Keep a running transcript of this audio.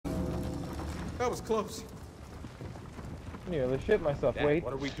That was close. Nearly shit myself. Dad, wait.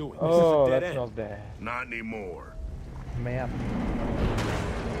 what are we doing? Oh, this is a dead that end. smells bad. Not anymore. Map.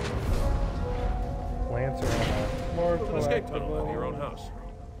 Lancer. More Build an escape tunnel out of collectibles. your own house.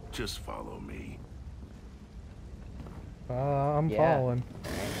 Just follow me. I'm Yeah. following.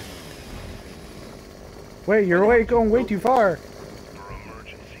 Wait, you're going way too far. For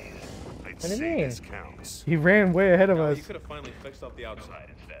emergencies, I'd What do you say mean? this counts. He ran way ahead of No, us. you could have finally fixed up the outside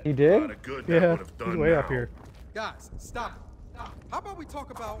instead. He A did? lot of good that Yeah, would have done he's way now. up here. Guys, stop. How about we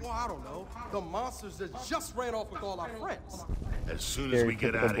talk about, well, I don't know, the monsters that just ran off with all our friends? As soon as we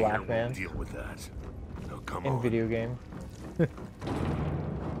get Stereotypical out of here, black we'll man. deal with that. Now come In on. video games.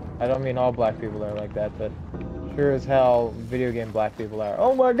 I don't mean all black people are like that, but sure as hell video game black people are.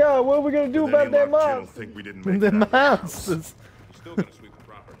 Oh my god, what are we gonna do With any about that luck, Jim mob? will think we didn't make The it out of the house. monsters. You're still gonna sweep the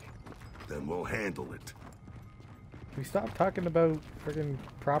property. Then we'll handle it. We stopped talking about freaking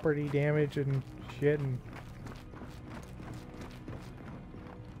property damage and shit and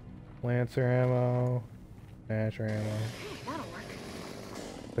Lancer ammo, Asher ammo. That'll work.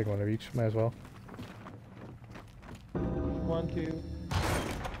 Take one of each, might as well. 1, 2.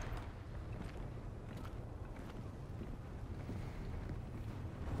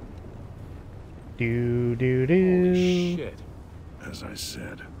 Do do Holy do. shit. As I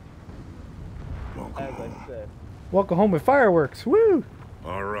said. Welcome As home. I said. Welcome home with fireworks. Woo!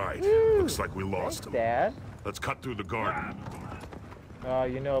 All right. Woo. Looks like we lost him. Dad? Let's cut through the garden.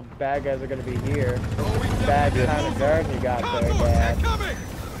 You know bad guys are gonna be here. Bad kind of garden you got there, Dad.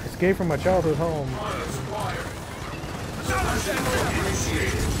 Escape from my childhood home. Another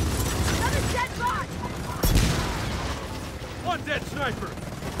dead bot! One dead sniper!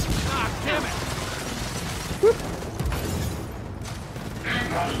 Ah, damn it!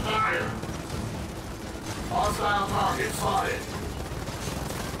 Incoming fire! Hostile target spotted.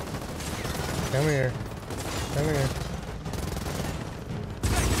 Come here. Come here.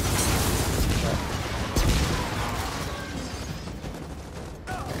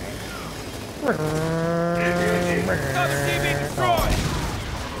 Another TV destroyed!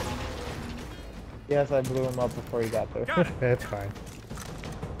 Yes, I blew him up before he got there. Got it! That's fine.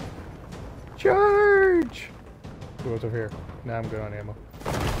 Charge! What's over here? Nah, I'm good on ammo.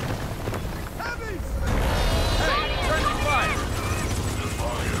 Hey, friendly fire!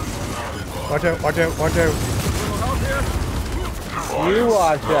 Watch out, watch out, watch out. Little help here? You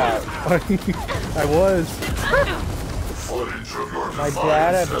watch out. I was. Footage of your My defiance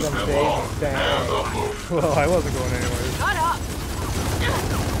dad had has some been big logged thing. and uploaded. Well, I wasn't going anywhere. Shut up!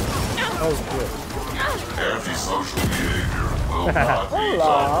 Oh shit. Antisocial behavior will not be Hello.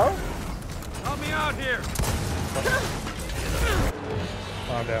 tolerated. Help me out here!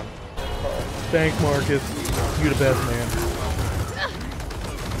 Calm down. Thanks, Marcus. You the best, man.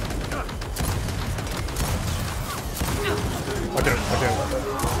 Watch out, watch out.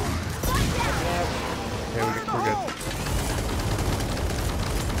 Yeah, we're good.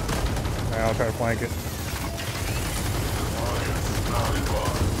 Alright, I'll try to flank it.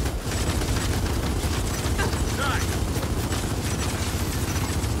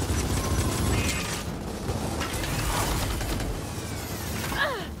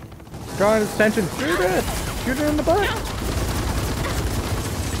 Drawing his attention. Shoot it! Shoot it in the butt!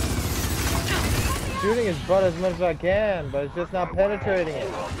 Shooting his butt as much as I can, but it's just not penetrating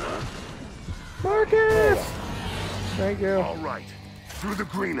it. Marcus! Thank you. All right. Through the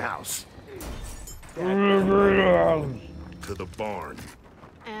greenhouse. To the barn.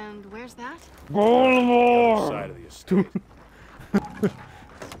 And where's that? Other side of the estate.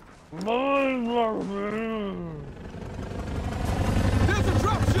 There's a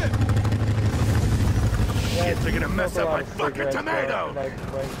dropship! Shit, they're gonna mess up my Cigarettes, fucking tomato. Like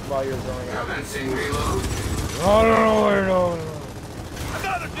while you're going out. Commencing reload.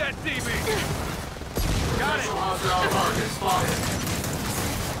 Another dead TV! Got it! Hostile target spotted.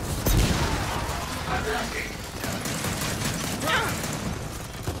 Attacking.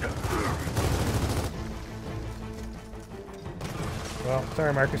 Well,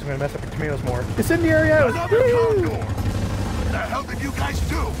 sorry, Marcus. I'm gonna mess up your tomatoes more. Incendiary out! Another condor. What the hell did you guys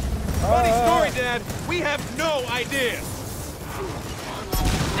do? Funny story, Dad. We have no idea.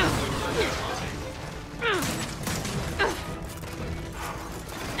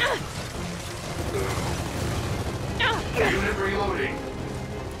 Unit reloading.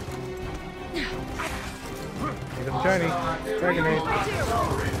 Give him shiny. Dragon Age.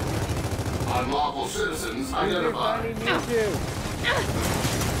 Unlawful citizens identified. Mewtwo.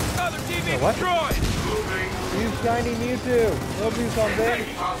 Another TV what? destroyed. Moving. Use shiny Mewtwo. He'll do something.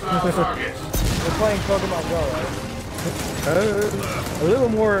 Hostile targets. We're playing Pokemon Go, right? A little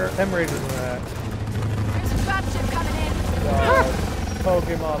more M-rated than that.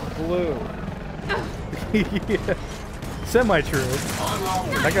 Pokemon Blue. Yeah. Semi-true.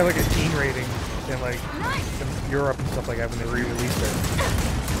 That got like a teen rating in like in Europe and stuff like that when they re-released it.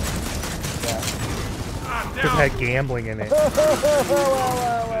 Yeah. Because it had gambling in it. Oh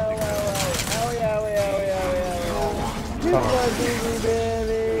yeah.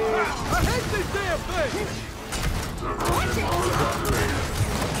 Baby. I hate these damn things!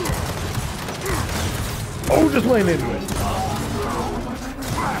 Oh, just laying into it.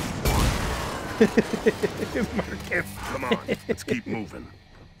 Marcus. Come on, let's keep moving.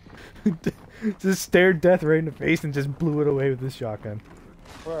 Just stared death right in the face and just blew it away with his shotgun.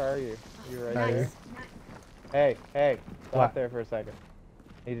 Where are you? You right Right there? here. Hey, stop What? there for a second.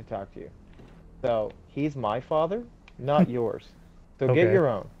 Need to talk to you. So, he's my father, not yours. So Okay. get your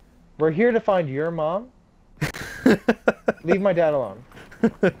own. We're here to find your mom. Leave my dad alone.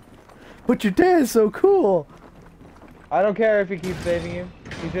 But your dad is so cool. I don't care if he keeps saving you.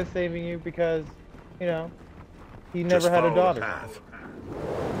 He's just saving you because, you know, he never Just had a follow the daughter. path.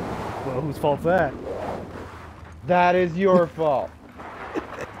 Well, whose fault's that? That is your fault.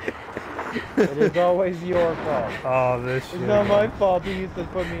 It is always your fault. Oh, this shit. It's not my fault he used to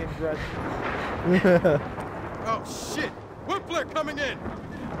put me in dress. Oh shit! Wood flare coming in!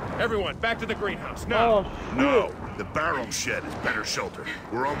 Everyone, back to the greenhouse, now! Oh, shit. No, the barrel shed is better shelter.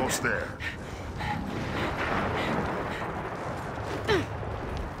 We're almost there.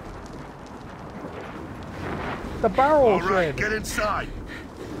 The barrel All right, shed. get inside.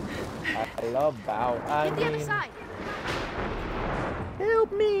 I love Bow. Get the other side.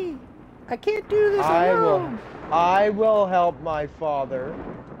 Help me! I can't do this alone. I will help my father.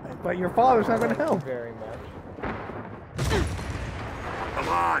 But your father's not gonna help. Very much. Come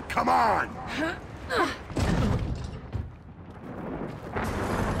on, come on.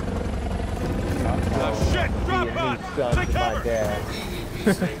 Oh, shit! Drop He us! son Take to my cover! dad.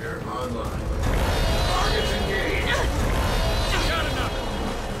 Sanger online. Targets engaged. Got enough!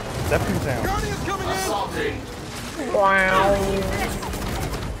 Zeppelin sound. Guardians coming in! Assaulting. Wow.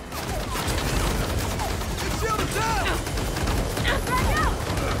 Shield is down!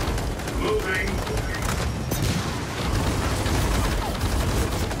 Moving.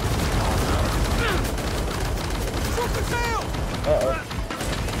 Shoot the tail! Uh-oh.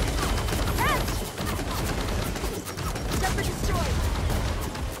 Separate destroyed.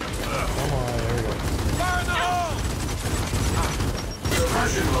 Come on, there we go. Fire in the hole!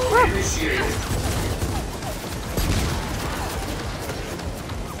 Diversion mode initiated.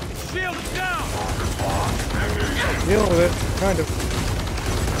 Shield is down! Deal with it, kind of.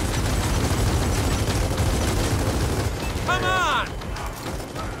 Come on!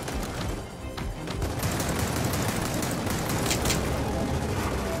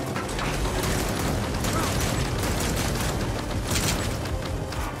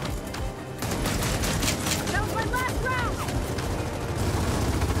 That was my last round.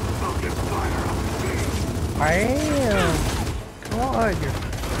 I am. Come on.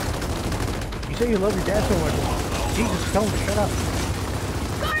 You say you love your dad so much. Jesus, tell him to shut up.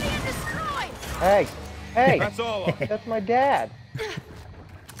 Guardian destroyed. Hey, That's all of them. that's my dad.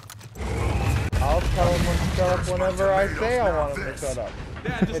 I'll tell him when to shut up whenever I say I want him to shut up.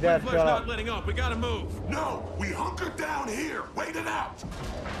 Dad, Hey, this Dad, flare's shut not up. letting up. We gotta move. No, we hunker down here. Wait it out.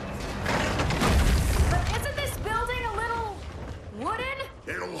 But isn't this building a little wooden?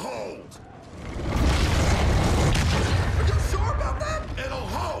 It'll hold. Are you sure about that? It'll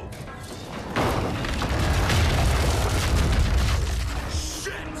hold.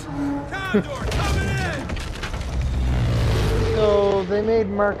 Shit. Condor, coming in! So they made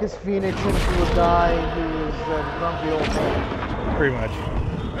Marcus Phoenix into a guy who is a grumpy old man. Pretty much.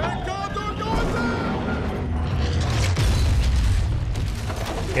 And Condor going down!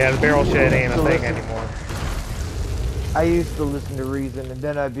 Yeah, the barrel shed ain't a So thing listen. anymore. I used to listen to Reason, and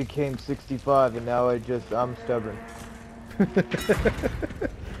then I became 65, and now I'm stubborn.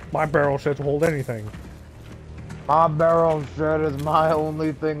 My barrel sheds will hold anything. My barrel shed is my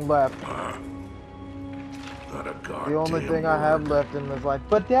only thing left. Not a The only thing I have left in this life.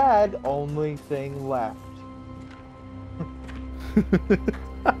 But Dad, only thing left.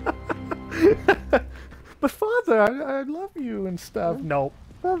 But father, I love you and stuff. Nope.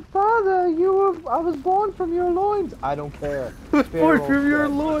 But Father, I was born from your loins. I don't care. Born Barrel from your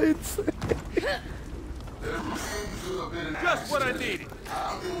shed. loins. Just what I needed.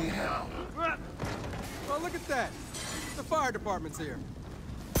 Oh, look at that. The fire department's here.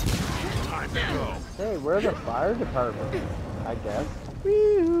 Time to go. Hey, we're the fire department, I guess.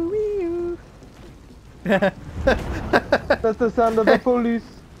 Wee-oo, wee-oo. That's the sound of the police.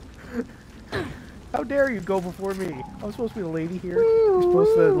 How dare you go before me? I'm supposed to be the lady here. You're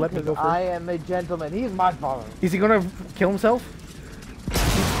supposed to let me go first. I am a gentleman. He's my father. Is he gonna kill himself?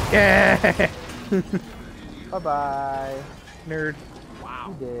 Yeah! Bye-bye. Nerd.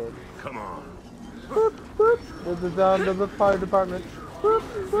 Wow. He did. Come on. Boop, boop. This is down to the fire department. Boop,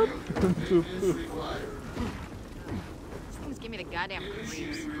 boop. Boop, boop. These things give me the goddamn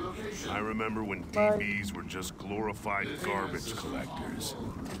creeps. I remember when DBs were just glorified garbage collectors.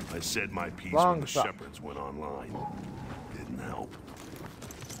 I said my piece Wrong when the stuff. shepherds went online. Didn't help.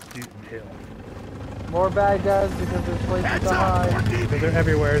 Didn't help. More bad guys because there's places Heads to up, more hide. So DBs! they're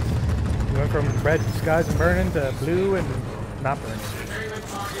everywhere. We went from red skies and burning to blue and not burning.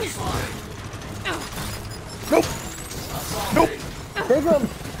 Nope! Nope! Take him!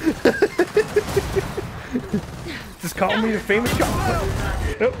 Just call me the famous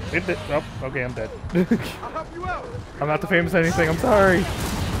chocolate. Nope, it did. Oh, okay, I'm dead. I'll help you out. I'm not the famous anything, I'm sorry.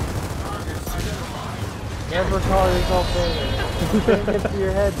 Never call yourself famous. If the thing gets to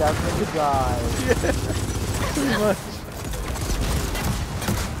your head, that's when you die. Pretty much.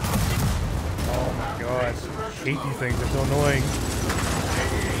 Oh my god. I hate these things, they're so annoying.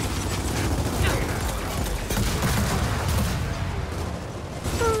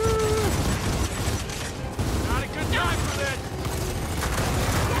 Not a good time for this.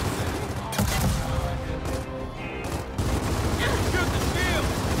 Shoot the shield.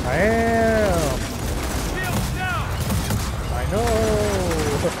 I am. Shield's down. I know.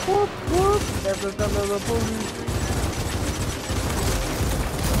 Whoop, whoop. Never come to the police.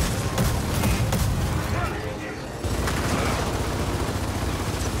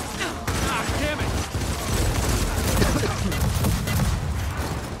 Ah, damn it.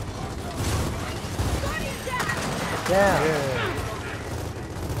 Yeah. Yeah.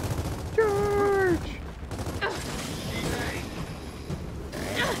 George!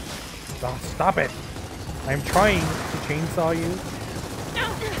 Oh, stop it! I'm trying to chainsaw you.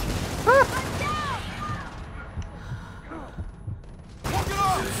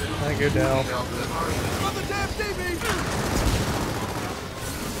 Thank you, Dell. Another damn DB!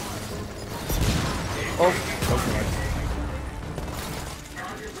 Oh,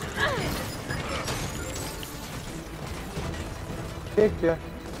 Kicked ya.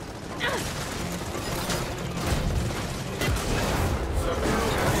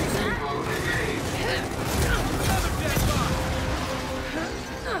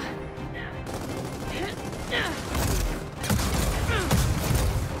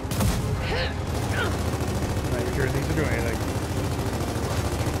 I'm not sure these are doing anything.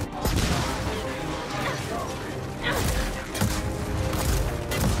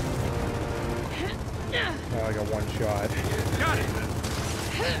 Oh, I got one shot. Got it.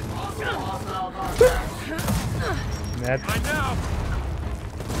 That's Right now.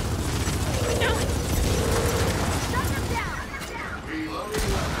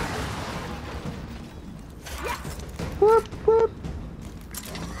 Whoop, whoop.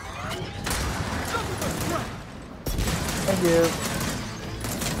 Thank you.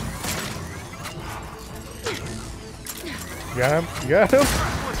 got him. You got him.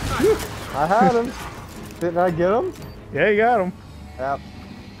 I had him. Didn't I get him? Yeah, you got him. Yep.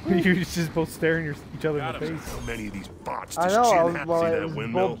 You just both staring each other in the face. How many of these bots I does know, I Jim was, have? well, See it that was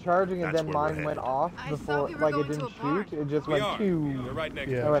windmill? both charging and That's then where we're mine went headed. off I before, thought we were like it going to didn't a bar. shoot, it just We went are. pew. They're right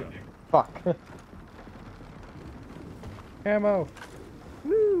next Yeah. to I each went, other. fuck. Ammo.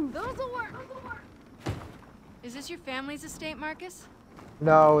 Those'll work. Is this your family's estate, Marcus?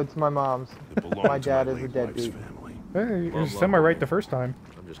 No, it's my mom's. It belonged My to dad my is a late deadbeat. wife's family. Hey, you were semi-right the first time.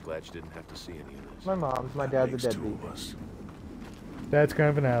 I'm just glad she didn't have to see any of this. My mom's. My That dad's a makes two deadbeat. of us. Dad's kind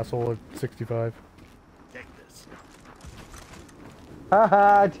of an asshole at 65. Take this.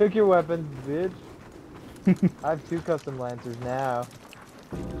 Haha, I took your weapons, bitch. I have 2 custom lancers now.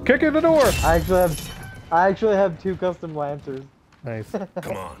 Kick in the door! I actually have 2 custom lancers. Nice.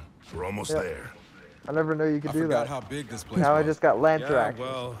 Come on, we're almost Yep. there. I never knew you could I do forgot that. how big this place Now I was. just got lancer Yeah, action.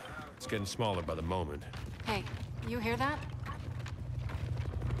 well, it's getting smaller by the moment. Hey, you hear that?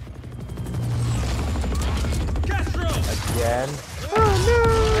 Castro! Again.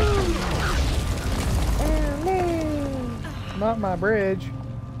 Oh no! Not my bridge.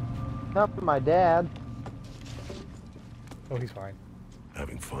 Not for my dad. Oh, he's fine.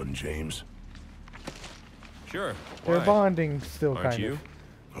 Having fun, James? Sure. They're Why? bonding still, Aren't kind you? of.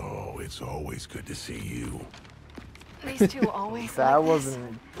 Oh, it's always good to see you. These two always That like this.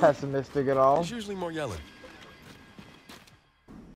 wasn't pessimistic at all. There's usually more yelling.